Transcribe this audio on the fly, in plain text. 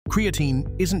Creatine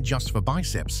isn't just for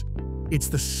biceps. It's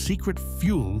the secret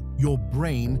fuel your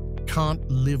brain can't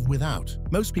live without.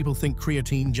 Most people think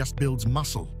creatine just builds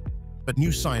muscle, but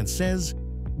new science says,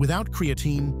 without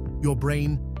creatine, your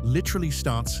brain literally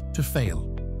starts to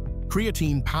fail.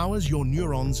 Creatine powers your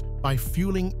neurons by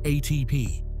fueling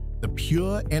ATP, the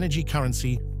pure energy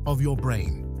currency of your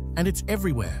brain. And it's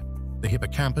everywhere. The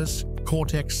hippocampus,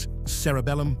 cortex,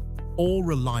 cerebellum, all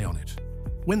rely on it.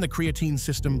 When the creatine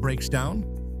system breaks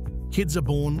down, kids are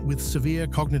born with severe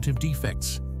cognitive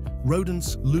defects.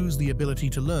 Rodents lose the ability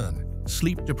to learn.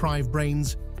 Sleep-deprived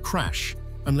brains crash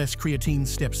unless creatine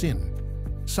steps in.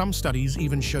 Some studies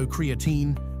even show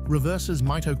creatine reverses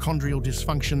mitochondrial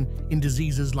dysfunction in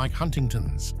diseases like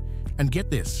Huntington's. And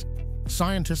get this,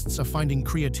 scientists are finding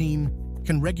creatine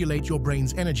can regulate your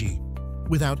brain's energy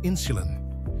without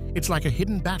insulin. It's like a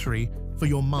hidden battery for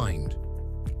your mind.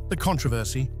 The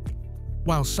controversy: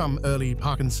 while some early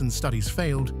Parkinson's studies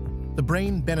failed, the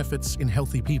brain benefits in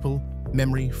healthy people,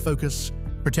 memory, focus,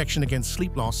 protection against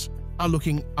sleep loss, are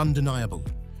looking undeniable.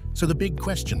 So the big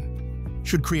question: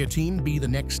 should creatine be the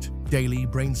next daily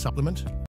brain supplement?